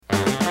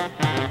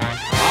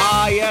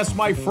Yes,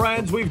 my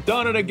friends, we've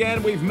done it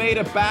again. We've made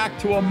it back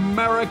to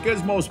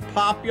America's most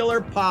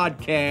popular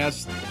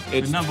podcast.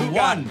 It's the number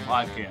one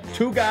podcast.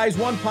 Two guys,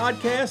 one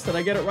podcast. Did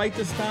I get it right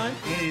this time?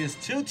 It is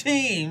two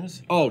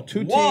teams. Oh,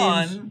 two teams.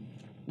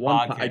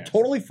 One podcast. I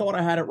totally thought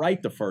I had it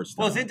right the first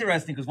time. Well, it's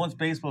interesting because once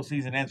baseball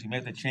season ends, we may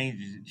have to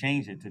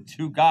change it to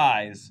two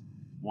guys,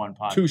 one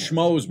podcast. Two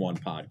schmoes, one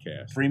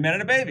podcast. 3 Men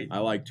and a Baby. I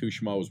like two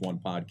schmoes, one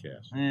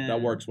podcast.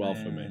 That works well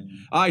for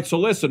me. All right, so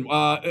listen,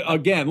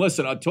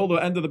 until the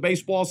end of the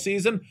baseball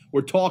season,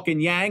 we're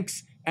talking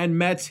Yanks and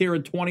Mets here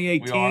in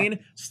 2018.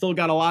 Still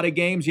got a lot of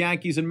games,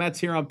 Yankees and Mets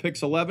here on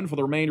Pix 11 for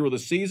the remainder of the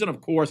season.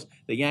 Of course,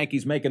 the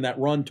Yankees making that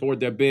run toward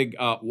their big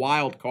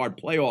wild card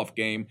playoff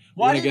game.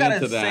 Why do you got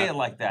to say it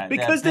like that?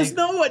 Because there's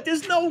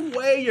no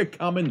way you're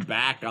coming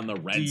back on the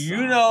Red Sox. Do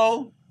you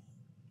know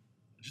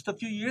just a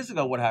few years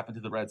ago what happened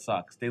to the Red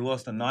Sox? They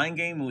lost a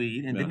 9-game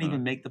lead and didn't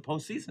even make the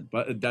postseason.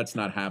 But that's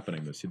not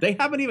happening this year.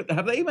 Have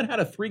they even had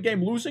a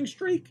 3-game losing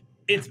streak?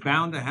 It's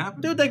bound to happen.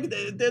 Dude,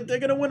 they're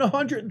going to win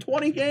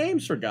 120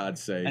 games, for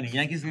God's sake. And the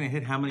Yankees are going to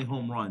hit how many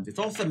home runs? It's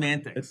all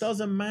semantics. It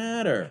doesn't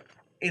matter.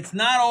 It's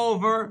not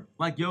over,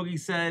 like Yogi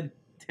said,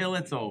 till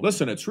it's over.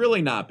 Listen, it's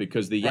really not,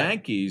 because the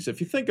Yankees,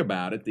 if you think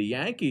about it, the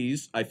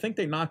Yankees, I think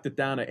they knocked it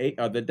down to 8.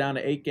 They're down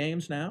to 8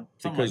 games now?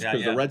 Because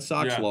the Red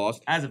Sox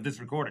lost. As of this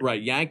recording.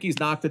 Right. Yankees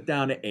knocked it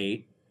down to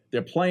 8.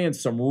 They're playing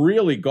some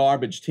really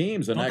garbage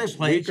teams the next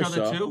week or so. Don't they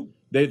play each other too?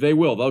 They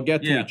will. They'll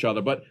get to each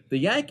other. But the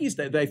Yankees,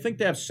 they think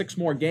they have 6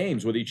 more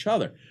games with each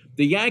other.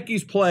 The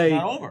Yankees play. It's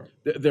not over.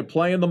 They're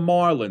playing the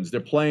Marlins.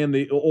 They're playing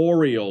the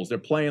Orioles. They're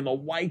playing the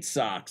White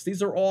Sox.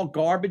 These are all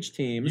garbage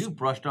teams. You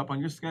brushed up on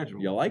your schedule.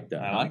 You like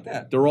that? I like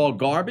that. They're all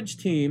garbage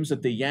teams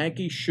that the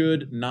Yankees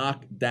should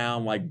knock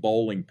down like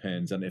bowling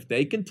pins. And if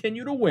they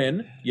continue to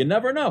win, you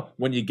never know.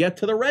 When you get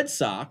to the Red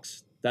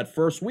Sox, that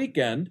first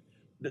weekend,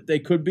 they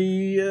could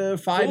be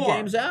 5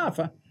 games off.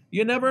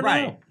 You never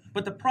know.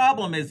 But the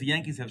problem is the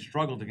Yankees have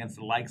struggled against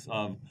the likes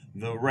of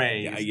the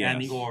Rays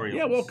and the Orioles.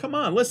 Yeah, well, come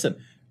on.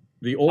 Listen,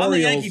 the Orioles. I'm a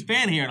Yankee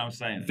fan here, and I'm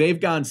saying they've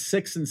gone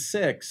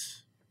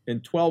 6-6 in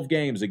 12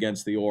 games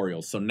against the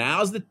Orioles. So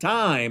now's the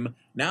time.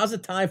 Now's the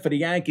time for the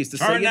Yankees to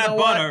say,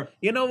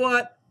 you know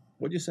what?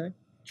 What'd you say?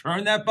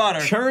 Churn that butter.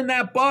 Churn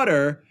that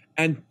butter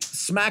and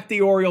smack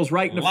the Orioles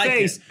right in the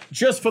face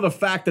just for the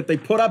fact that they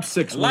put up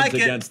 6 wins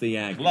against the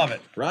Yankees. Love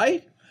it.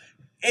 Right?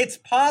 It's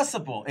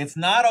possible. It's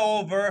not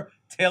over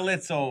till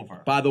it's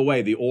over. By the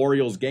way, the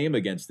Orioles game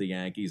against the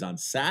Yankees on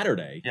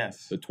Saturday,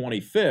 the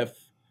 25th,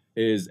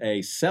 is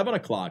a 7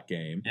 o'clock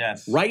game.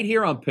 Yes. Right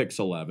here on Pix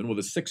 11 with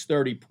a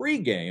 6:30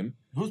 pregame.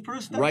 Who's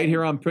producing? Right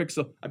here on Pix.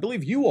 I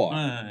believe you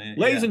are.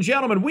 Ladies and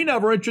gentlemen, we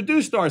never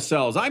introduced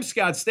ourselves. I'm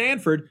Scott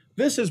Stanford.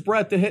 This is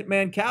Brett the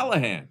Hitman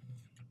Callahan.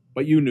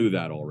 But you knew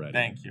that already.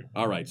 Thank you.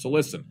 All right, so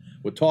listen.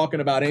 We're talking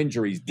about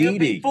injuries.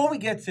 Didi. Before we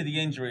get to the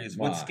injuries,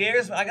 what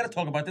scares me, I got to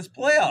talk about this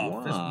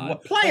playoff.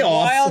 Playoffs?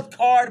 Wild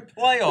card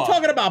playoff. We're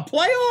talking about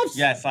playoffs?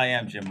 Yes, I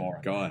am, Jim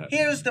Mora. Go ahead.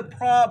 Here's the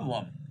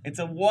problem. It's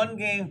a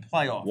 1-game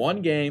playoff.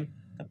 1 game.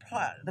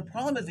 The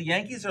problem is the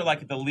Yankees are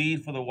like the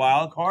lead for the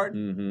wild card.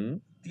 Mm-hmm.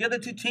 The other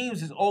 2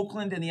 teams is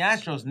Oakland and the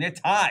Astros, and they're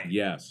tied.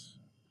 Yes.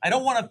 I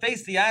don't want to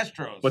face the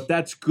Astros. But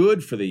that's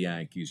good for the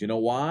Yankees. You know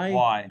why?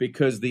 Why?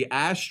 Because the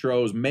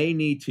Astros may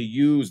need to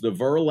use the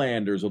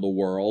Verlanders of the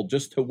world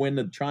just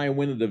to try and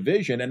win the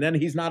division, and then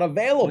he's not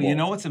available. Well, you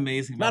know what's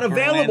amazing about not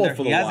available Verlander?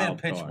 for the He wild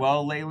hasn't pitched card.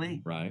 well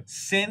lately. Right.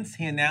 Since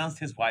he announced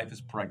his wife is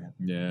pregnant.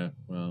 Yeah,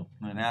 well.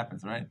 It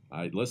happens, right?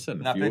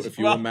 Listen, if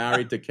you were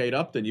married to Kate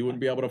Upton, you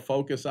wouldn't be able to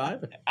focus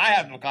either. I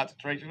have no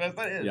concentration as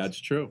that is. Yeah, it's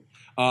true.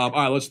 All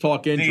right, let's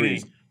talk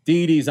injuries.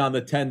 Didi's on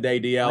the 10-day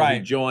DL. Right. He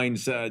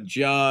joins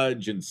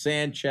Judge and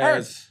Sanchez.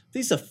 Hurts.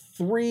 These are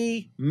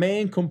 3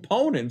 main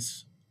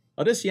components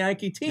of this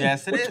Yankee team.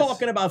 Yes, We're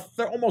talking about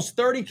almost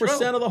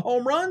 30% of the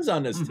home runs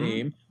on this Mm-hmm.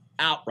 team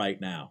out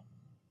right now.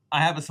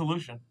 I have a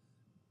solution.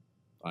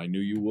 I knew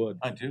you would.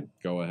 I do.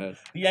 Go ahead.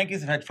 The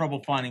Yankees have had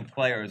trouble finding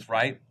players,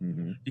 right?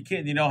 Mm-hmm.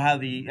 You know how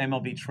the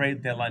MLB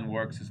trade deadline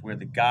works is where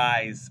the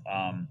guys,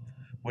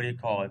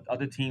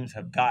 other teams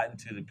have gotten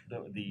to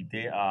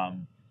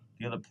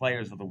the other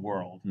players of the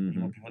world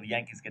before the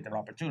Yankees get their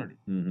opportunity.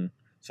 Mm-hmm.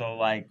 So,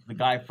 like, the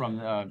guy from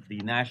the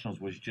Nationals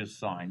was just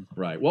signed.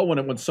 Right. Well,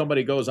 when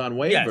somebody goes on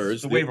waivers,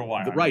 yes, the waiver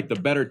wire. Right. The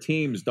better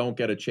teams don't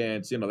get a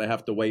chance. They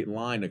have to wait in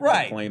line to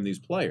claim these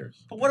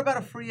players. But what about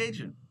a free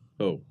agent?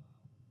 Who?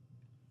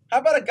 How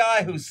about a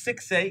guy who's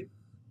 6'8",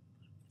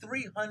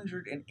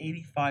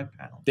 385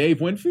 pounds?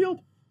 Dave Winfield?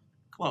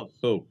 Close.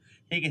 Who?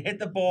 He can hit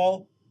the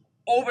ball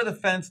over the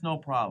fence, no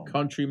problem.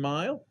 Country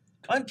Mile?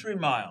 Country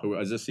Mile.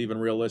 Is this even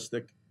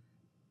realistic?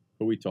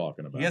 Who are we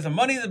talking about? He has a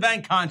Money in the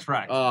Bank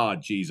contract. Oh,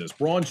 Jesus.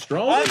 Braun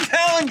Strowman? I'm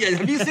telling you.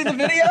 Have you seen the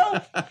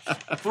video?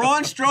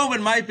 Braun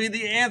Strowman might be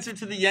the answer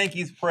to the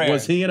Yankees' prayer.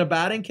 Was he in a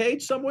batting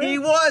cage somewhere? He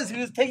was. He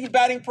was taking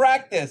batting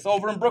practice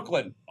over in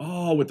Brooklyn.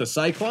 Oh, with the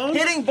Cyclones?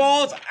 Hitting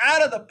balls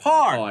out of the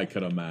park. Oh, I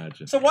could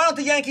imagine. So why don't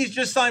the Yankees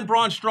just sign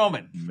Braun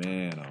Strowman?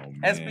 Man, oh,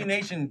 man. SB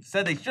Nation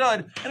said they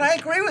should, and I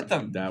agree with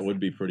them. That would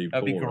be pretty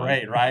cool. That'd be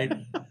great, right?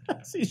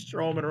 See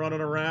Strowman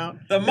running around.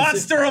 The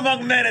monster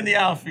among men in the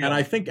outfield. And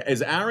I think,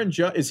 is Aaron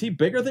Judge, is he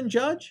bigger than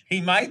Judge?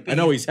 He might be. I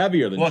know he's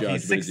heavier than Judge. Look,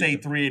 he's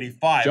 6'8",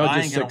 385. Judge I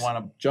is ain't going to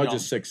want to. Judge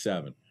is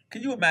 6'7".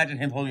 Can you imagine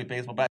him holding a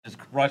baseball bat, just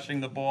crushing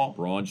the ball?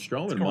 Braun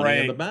Strowman, Money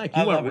in the Bank.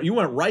 You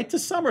went right to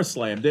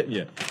SummerSlam, didn't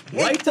you?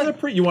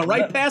 You went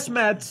right past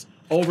Mets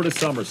over to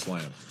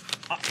SummerSlam.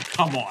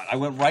 Come on, I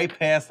went right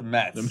past the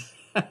Mets.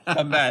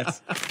 The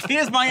Mets.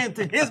 Here's my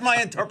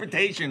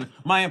interpretation,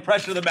 my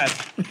impression of the Mets.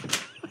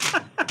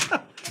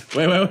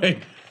 Wait.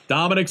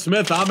 Dominic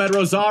Smith, Ahmed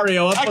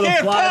Rosario up for the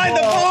fly find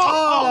the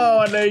ball.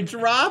 Oh, and they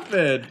drop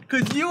it.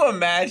 Could you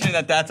imagine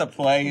that that's a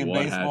play in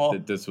baseball?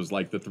 This was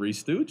like the Three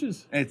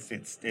Stooges.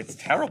 It's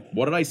terrible.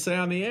 What did I say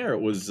on the air?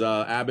 It was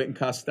Abbott and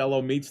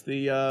Costello meets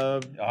the. Oh,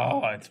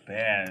 it's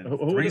bad.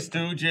 Three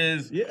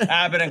Stooges, Yeah.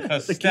 Abbott and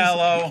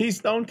Costello, the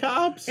Keystone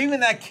Cops. Even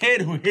that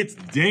kid who hits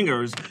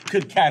dingers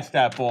could catch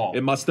that ball.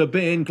 It must have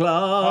been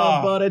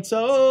club, but it's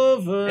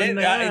over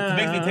now. It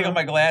makes me take off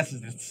my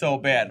glasses. It's so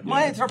bad.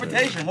 My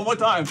interpretation. One more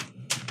time.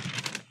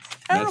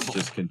 Mets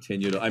just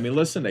continue to. I mean,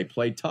 listen, they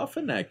played tough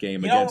in that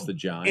game against the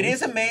Giants. It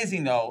is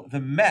amazing, though. The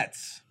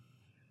Mets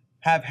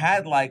have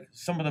had like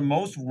some of the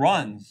most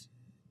runs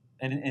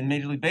in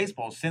Major League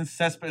Baseball since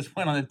Cespedes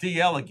went on the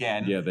DL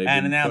again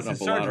and announced his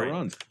surgery. A lot of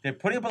runs. They're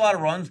putting up a lot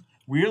of runs.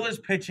 Wheeler's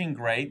pitching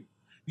great.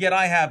 Yet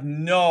I have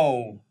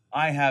no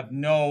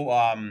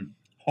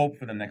hope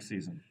for them next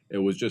season. It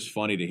was just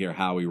funny to hear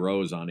Howie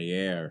Rose on the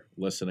air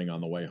listening on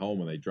the way home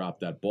when they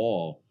dropped that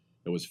ball.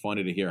 It was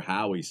funny to hear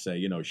Howie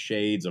say,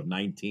 shades of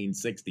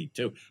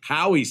 1962.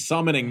 Howie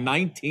summoning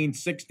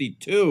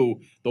 1962,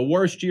 the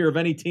worst year of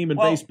any team in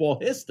baseball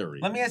history.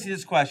 Let me ask you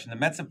this question. The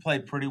Mets have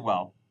played pretty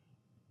well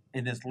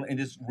in this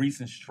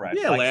recent stretch.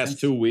 Yeah, last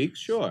 2 weeks,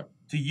 sure.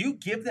 Do you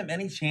give them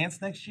any chance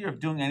next year of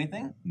doing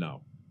anything?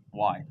 No.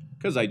 Why?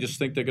 Because I just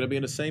think they're going to be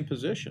in the same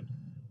position.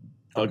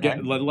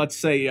 Okay. Let's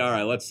say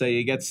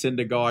you get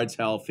Syndergaard's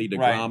healthy.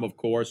 DeGrom, of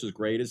course, as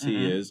great as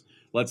he is.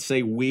 Let's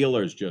say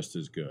Wheeler's just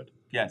as good.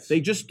 Yes.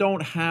 They just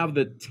don't have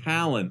the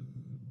talent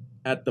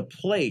at the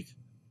plate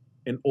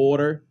in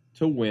order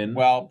to win.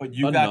 Well, but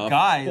you got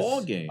guys.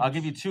 Ball games. I'll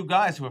give you two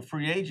guys who are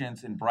free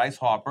agents in Bryce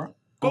Harper,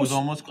 who was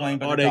almost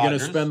claimed by the Dodgers. Are they going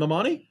to spend the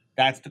money?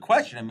 That's the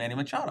question, and Manny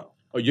Machado.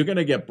 Oh, you're going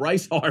to get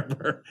Bryce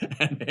Harper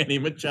and Manny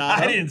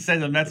Machado? I didn't say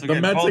the Mets are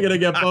going to going to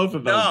get both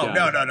of those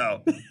guys.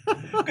 No.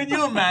 Could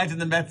you imagine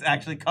the Mets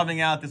actually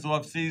coming out this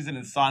offseason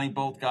and signing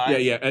both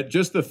guys? Yeah.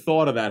 Just the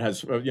thought of that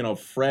has,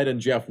 Fred and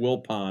Jeff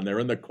Wilpon, they're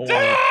in the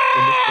corner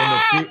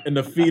in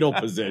the fetal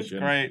position,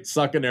 great,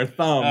 sucking their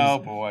thumbs. Oh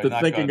boy,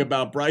 thinking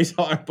about Bryce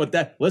Harper. But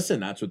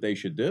that's what they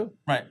should do.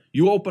 Right.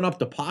 You open up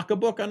the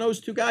pocketbook on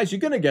those two guys,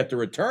 you're going to get the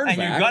return back.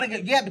 And you're going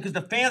to get because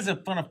the fans are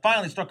going to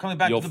finally start coming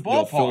back to the ballpark.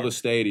 You'll fill the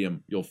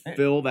stadium. You'll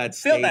fill that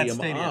stadium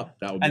up.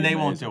 That would be amazing.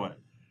 Won't do it.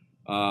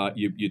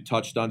 You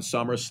touched on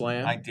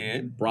SummerSlam. I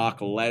did. Brock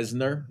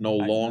Lesnar, no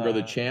longer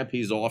the champ.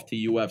 He's off to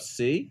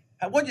UFC.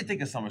 What did you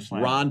think of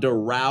SummerSlam? Ronda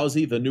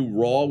Rousey, the new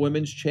Raw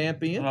Women's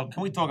Champion. Well,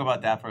 can we talk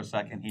about that for a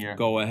second here?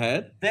 Go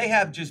ahead. They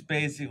have just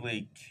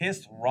basically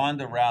kissed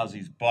Ronda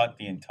Rousey's butt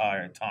the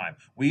entire time.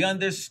 We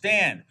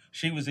understand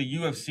she was a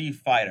UFC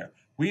fighter.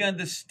 We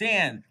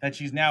understand that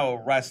she's now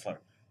a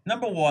wrestler.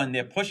 Number one,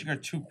 they're pushing her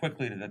too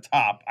quickly to the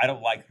top. I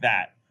don't like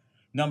that.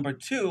 Number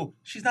two,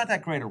 she's not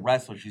that great a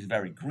wrestler. She's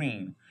very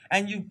green.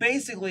 And you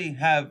basically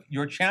have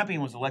your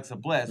champion was Alexa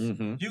Bliss.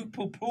 Mm-hmm. You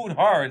poo-pooed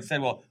her and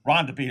said, well,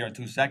 Ronda beat her in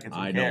 2 seconds.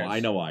 Who cares? I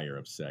know why you're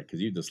upset,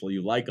 because you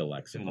like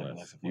Alexa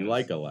Bliss. You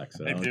like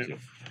Alexa, don't you?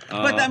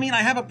 But,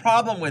 I have a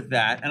problem with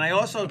that. And I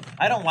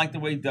don't like the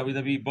way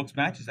WWE books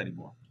matches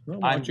anymore. Well,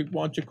 why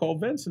don't you call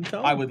Vince and tell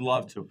him? I would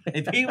love to.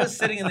 If he was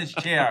sitting in this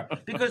chair,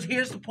 because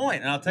here's the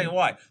point, and I'll tell you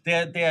why.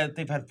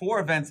 They've had 4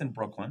 events in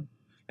Brooklyn.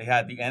 They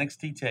had the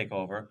NXT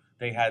TakeOver.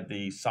 They had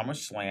the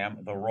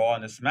SummerSlam, the Raw,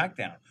 and the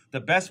SmackDown.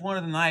 The best one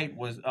of the night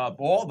was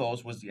all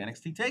those was the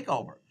NXT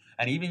TakeOver.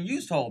 And even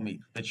you told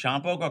me the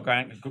Ciampa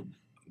Gargano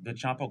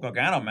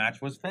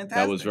match was fantastic.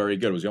 That was very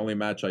good. It was the only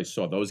match I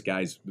saw. Those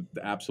guys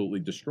absolutely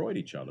destroyed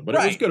each other. But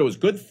it was good. It was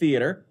good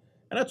theater,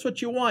 and that's what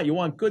you want. You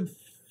want good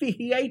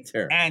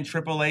theater. And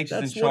Triple H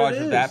is in charge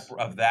of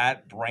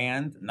that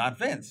brand, not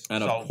Vince.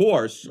 And of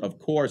course,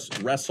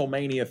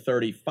 WrestleMania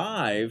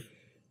 35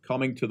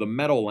 coming to the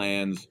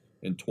Meadowlands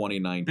in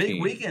 2019. Big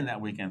weekend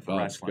that weekend for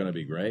wrestling. It's going to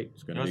be great.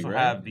 It's going to be great. You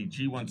also have the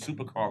G1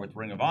 Supercar with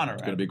Ring of Honor.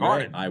 It's going to be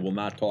great. I will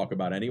not talk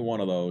about any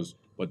one of those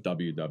but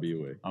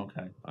WWE.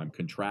 Okay. I'm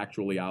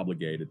contractually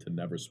obligated to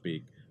never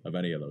speak of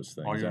any of those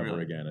things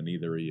ever again, and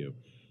neither are you.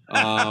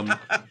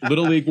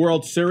 Little League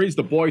World Series,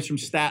 the boys from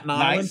Staten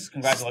Island,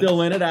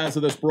 still in it as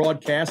of this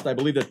broadcast. I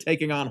believe they're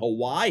taking on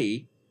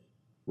Hawaii.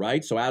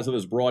 Right, so as of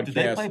this broadcast,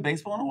 do they play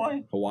baseball in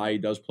Hawaii? Hawaii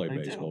does play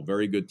baseball.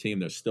 Very good team.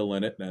 They're still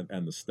in it,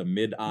 and the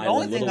Mid-Island. The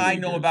only thing I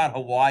know about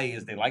Hawaii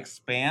is they like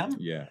Spam.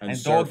 Yeah,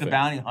 and Dog the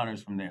Bounty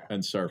Hunters from there.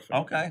 And surfing.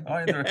 Okay, all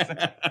right, interesting.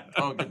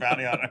 Dog the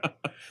Bounty Hunter.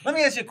 Let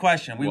me ask you a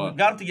question. We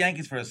got up to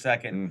Yankees for a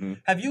second. Mm-hmm.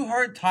 Have you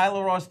heard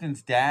Tyler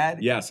Austin's dad?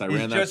 Yes, I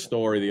ran that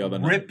story the other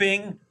night.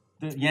 Ripping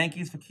the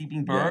Yankees for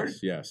keeping Bird?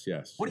 Yes.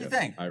 What do you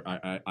think?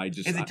 I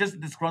just is it just a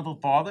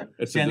disgruntled father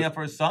standing up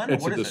for his son?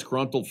 It's a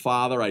disgruntled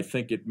father. I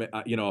think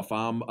if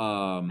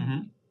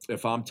I'm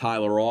if I'm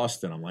Tyler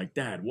Austin, I'm like,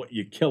 Dad, what?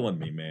 You're killing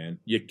me, man.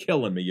 You're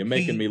killing me. You're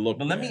making me look.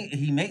 But bad.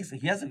 he makes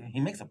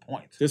a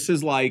point. This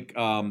is like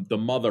the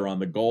mother on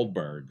the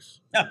Goldbergs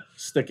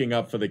sticking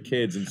up for the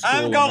kids in school.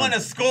 I'm going to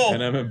school,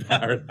 and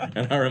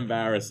her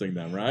embarrassing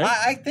them, right?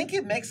 I think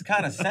it makes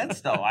kind of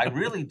sense, though. I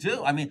really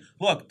do. I mean,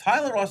 look,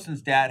 Tyler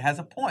Austin's dad has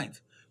a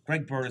point.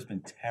 Greg Bird has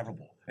been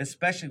terrible,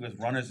 especially with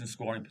runners in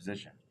scoring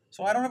position.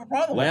 So I don't have a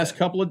problem with it. Last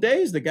couple of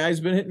days, the guy's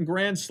been hitting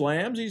grand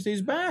slams.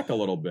 He's back a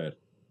little bit.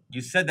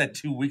 You said that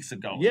 2 weeks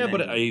ago. Yeah,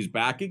 but he's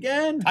back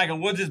again. Tiger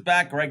Woods is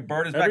back. Greg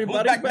Bird is back.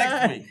 Who's back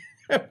next week?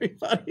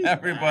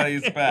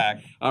 Everybody's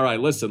back. All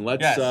right, listen.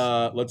 Let's finish it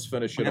off.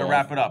 We're gonna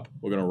wrap it up.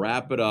 We're gonna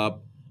wrap it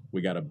up.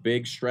 We got a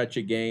big stretch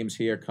of games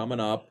here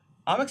coming up.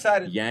 I'm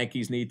excited.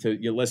 Yankees need to.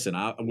 Listen.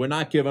 We're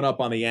not giving up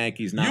on the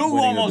Yankees. Not you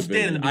winning almost the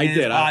did in the I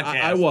beginning did. of this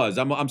podcast. I was.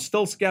 I'm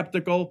still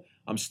skeptical.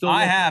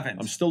 I haven't.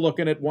 I'm still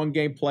looking at one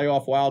game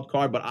playoff wild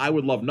card, but I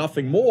would love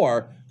nothing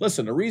more.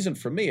 Listen, the reason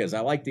for me is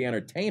I like the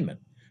entertainment.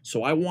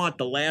 So I want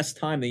the last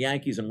time the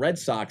Yankees and Red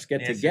Sox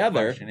get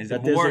together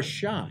that there's a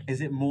shot.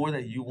 Is it more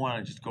that you want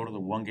to just go to the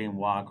one-game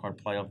wild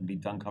card playoff and be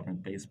done covering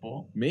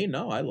baseball? Me?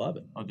 No, I love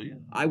it. Oh, do you?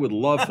 I would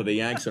love for the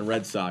Yanks and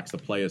Red Sox to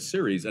play a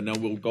series, and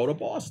then we'll go to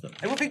Boston.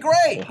 It would be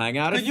great. We'll hang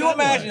out. Could you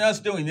imagine us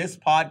doing this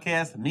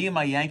podcast, me and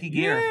my Yankee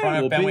gear in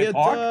front of Fenway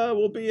Park?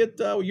 We'll be at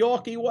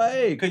Yorkie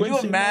Way. Could you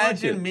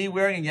imagine me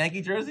wearing a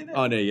Yankee jersey there?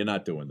 Oh, no, you're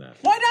not doing that.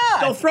 Why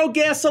not? They'll throw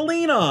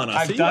gasoline on us.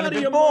 I've done it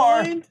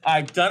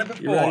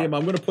before. I'm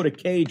going to put a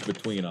cage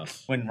between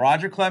us. When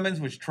Roger Clemens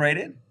was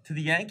traded to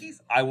the Yankees,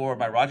 I wore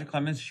my Roger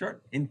Clemens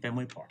shirt in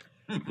Fenway Park.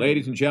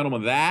 Ladies and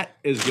gentlemen, that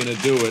is going to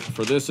do it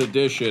for this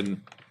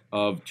edition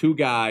of Two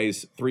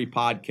Guys, Three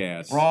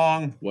Podcasts.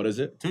 Wrong. What is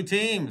it? Two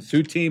teams.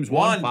 Two teams,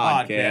 one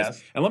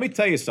podcast. And let me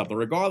tell you something.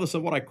 Regardless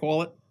of what I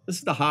call it, this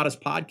is the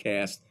hottest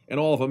podcast in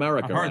all of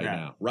America right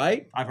now,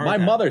 right? I've heard My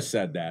that. mother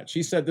said that.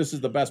 She said this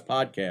is the best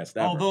podcast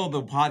ever. Although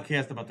the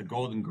podcast about the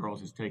Golden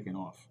Girls is taken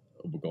off.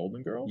 The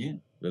Golden Girls? Yeah.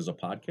 There's a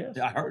podcast?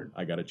 Yeah, I heard.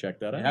 I got to check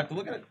that out. You have to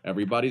look at it.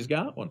 Everybody's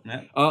got one.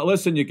 Yeah.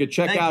 Listen, you can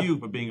check out... Thank you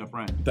for being a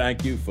friend.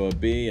 Thank you for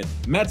being...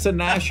 Mets and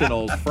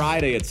Nationals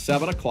Friday at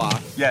 7 o'clock.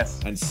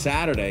 Yes. And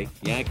Saturday,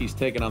 Yankees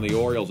taking on the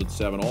Orioles at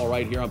 7. All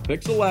right here on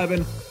Pix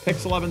 11.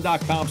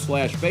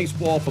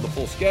 Pix11.com/baseball for the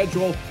full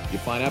schedule. You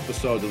find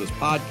episodes of this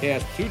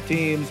podcast. Two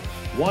teams,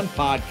 one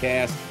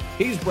podcast.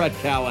 He's Brett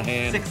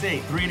Callahan.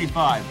 6'8",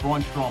 385,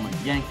 Braun Strowman,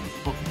 Yankees,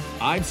 Brooklyn.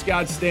 I'm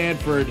Scott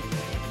Stanford.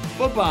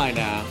 Bye-bye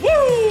now.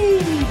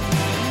 Woo!